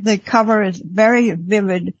goodness. The cover is very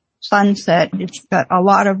vivid sunset. It's got a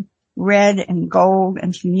lot of red and gold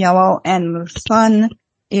and some yellow, and the sun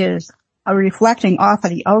is reflecting off of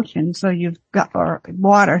the ocean. So you've got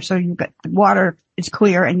water. So you've got the water is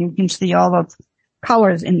clear and you can see all the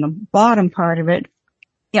colors in the bottom part of it.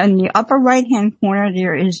 In the upper right hand corner,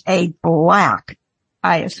 there is a black,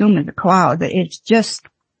 I assume it's a cloud, but it's just,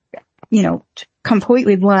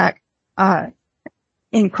 completely black,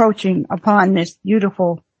 encroaching upon this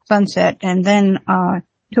beautiful sunset. And then,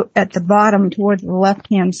 at the bottom towards the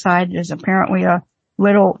left-hand side, there's apparently a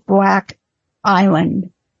little black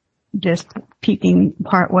island just peeking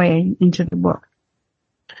partway into the book.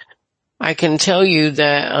 I can tell you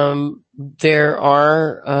that, there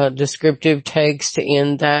are, descriptive text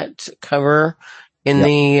in that cover in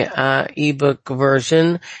the, ebook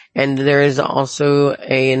version. And there is also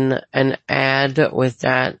an ad with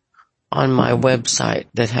that on my website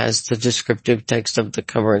that has the descriptive text of the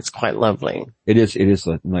cover. It's quite lovely. It is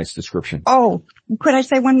a nice description. Oh, could I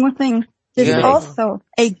say one more thing? There's also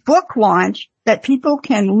a book launch that people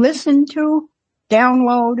can listen to,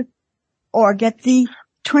 download, or get the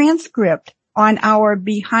transcript on our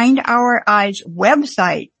Behind Our Eyes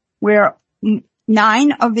website, where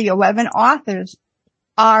 9 of the 11 authors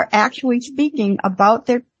are actually speaking about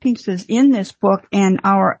their pieces in this book, and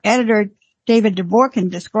our editor, David Dvorkin,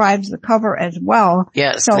 describes the cover as well.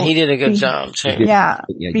 Yes, so he did a good job too. Yeah,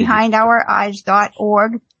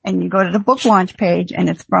 behindouryeyes.org, and you go to the book launch page, and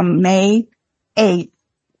it's from May 8th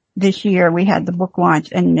this year. We had the book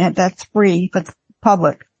launch, and that's free for the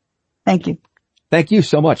public. Thank you. Thank you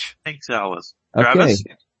so much. Thanks, Alice. Okay. Travis?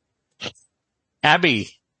 Abby.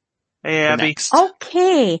 Hey, Abby. Next.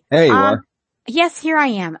 Okay. Hey, you are. Yes, here I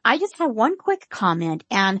am. I just have one quick comment,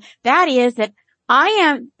 and that is that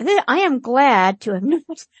I am glad to have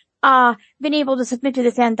not, been able to submit to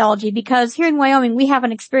this anthology, because here in Wyoming we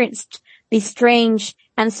haven't experienced these strange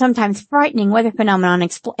and sometimes frightening weather phenomenon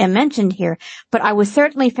mentioned here, but I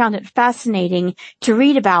certainly found it fascinating to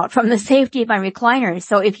read about from the safety of my recliner.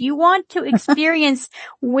 So if you want to experience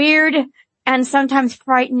weird and sometimes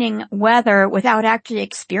frightening weather without actually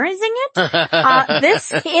experiencing it,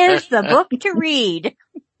 this is the book to read.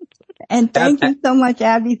 And thank you so much,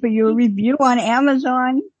 Abby, for your review on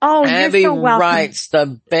Amazon. Oh, Abby you're so welcome. writes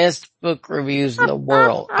the best book reviews in the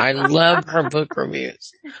world. I love her book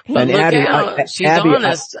reviews. But And look Abby, out, she's Abby,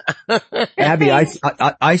 honest. Abby,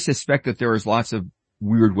 I suspect that there is lots of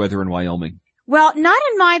weird weather in Wyoming. Well, not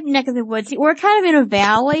in my neck of the woods. We're kind of in a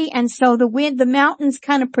valley, and so the mountains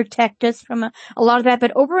kind of protect us from a lot of that.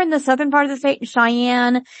 But over in the southern part of the state,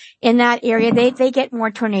 Cheyenne, in that area, they get more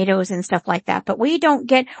tornadoes and stuff like that. But we've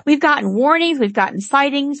gotten warnings, we've gotten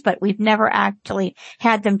sightings, but we've never actually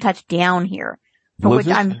had them touch down here.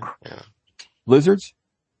 Blizzards?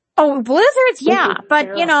 Oh, blizzards, yeah.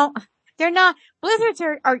 But, they're not, blizzards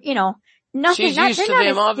are nothing. She's used to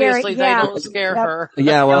them. Obviously, they don't scare her.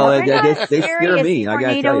 Yeah, well, they scare scare me. I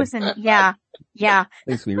gotta tell you. Yeah.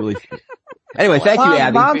 Makes me really. Anyway, thank you,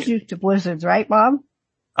 Abby. Bob's used to blizzards, right, Bob?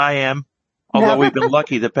 I am. Although we've been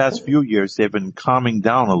lucky the past few years, they've been calming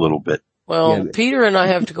down a little bit. Well, Peter and I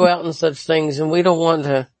have to go out on such things, and we don't want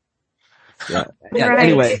to. Yeah. Right.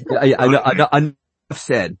 Anyway, enough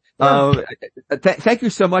said. Thank you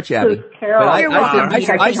so much, Abby.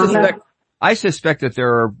 I suspect that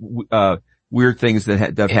there are weird things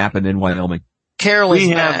that have happened in Wyoming. Carol is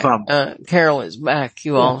back. Carol is back,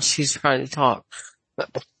 you all. She's trying to talk.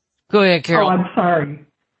 Go ahead, Carol. Oh, I'm sorry.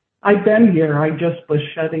 I've been here. I just was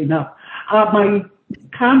shutting up. My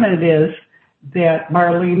comment is that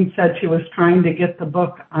Marlene said she was trying to get the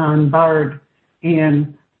book on Bard,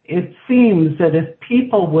 and it seems that if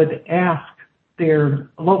people would ask their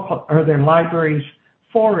local or their libraries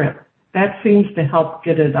for it, that seems to help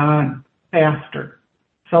get it on faster.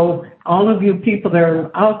 So all of you people that are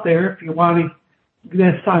out there, if you want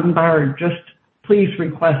this on Bard, just please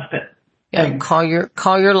request it. Yeah, call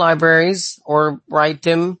your libraries or write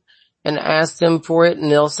them and ask them for it, and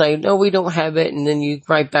they'll say, no, we don't have it. And then you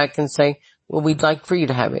write back and say, well, we'd like for you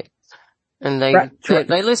to have it. And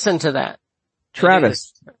they listen to that.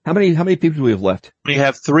 Travis, how many people do we have left? We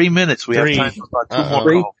have 3 minutes. We have time for about 2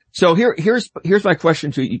 more calls. So here's my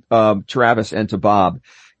question to Travis and to Bob.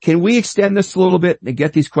 Can we extend this a little bit and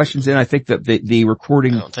get these questions in? I think that the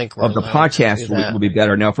recording of the podcast will be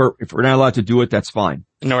better. Now, if we're not allowed to do it, that's fine.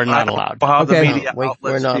 No, we're not allowed. How the media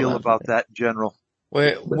outlets feel about that in general.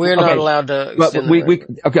 We're not allowed to.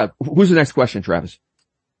 Okay. Who's the next question, Travis?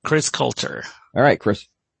 Chris Coulter. All right, Chris.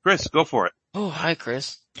 Chris, go for it. Oh, hi,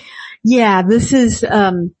 Chris. Yeah, this is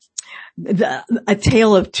a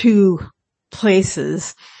tale of two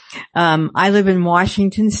places. I live in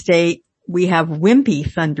Washington State. We have wimpy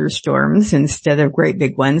thunderstorms instead of great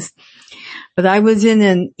big ones. But I was in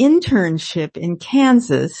an internship in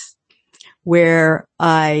Kansas where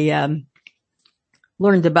I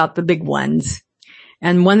learned about the big ones.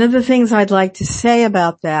 And one of the things I'd like to say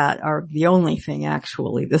about that, or the only thing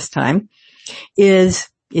actually this time, is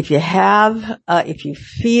if you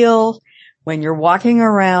feel when you're walking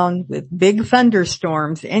around with big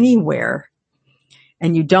thunderstorms anywhere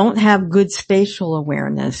and you don't have good spatial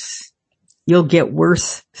awareness, you'll get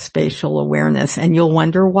worse spatial awareness and you'll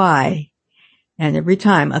wonder why. And every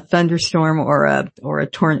time a thunderstorm or a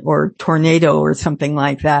tornado or something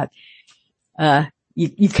like that,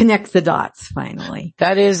 you connect the dots finally.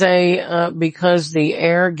 That is because the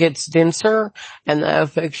air gets denser and that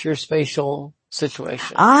affects your spatial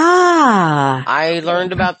situation. I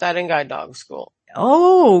learned about that in guide dog school.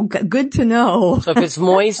 Oh, good to know. So if it's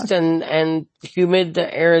moist and humid,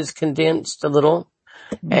 the air is condensed a little.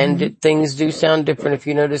 And things do sound different. If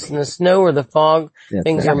you notice in the snow or the fog,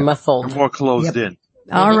 things are muffled. More closed in.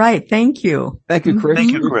 All right. Thank you. Thank you, Chris.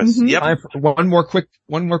 Thank you, Chris. Yep. Time for one more quick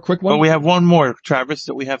one. Well, we have one more, Travis,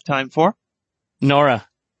 that we have time for. Nora.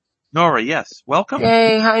 Nora, yes. Welcome.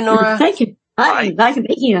 Hey, hi Nora. Thank you. Hi, I'm glad to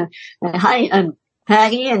be here. Hi,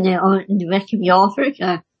 Patty and the rest of the authors.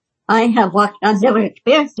 I've never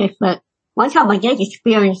experienced this, but one time I did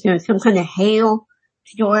experience some kind of hail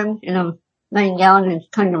storm, and I'm laying down and it's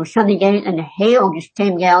kind of a sunny day, and the hail just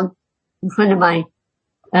came down in front of my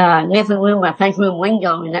living room, my bedroom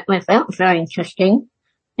window, and that was very interesting.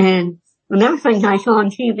 And another thing I saw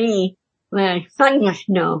on TV was thunder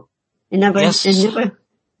snow. I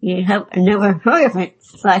never heard of it,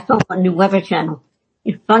 so I saw it on the Weather Channel.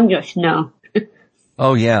 It's thunder snow.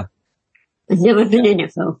 Oh yeah. I've never been in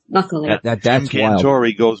it, so luckily. That's Jim wild.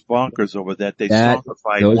 Cantori goes bonkers over that. They Those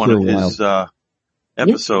songified one are of his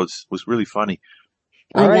episodes. It was really funny.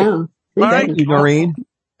 All right. know. Thank you, Noreen.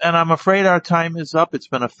 And I'm afraid our time is up. It's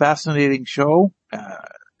been a fascinating show.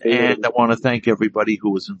 And I want to thank everybody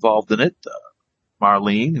who was involved in it.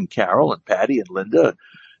 Marlene and Carol and Patty and Linda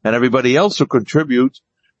and everybody else who contributes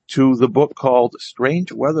to the book called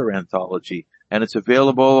Strange Weather Anthology. And it's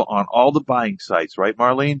available on all the buying sites, right,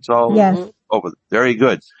 Marlene? It's all over. Very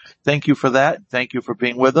good. Thank you for that. Thank you for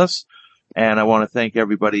being with us. And I want to thank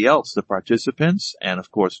everybody else, the participants, and of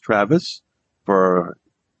course, Travis for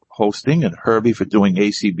hosting and Herbie for doing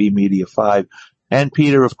ACB Media 5 and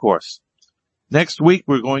Peter, of course. Next week,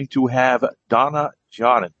 we're going to have Donna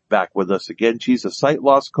Jordan back with us again. She's a sight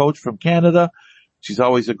loss coach from Canada. She's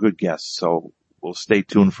always a good guest, so we'll stay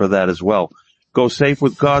tuned for that as well. Go safe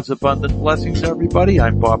with God's abundant blessings, everybody.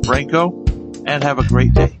 I'm Bob Branco, and have a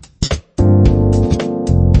great day.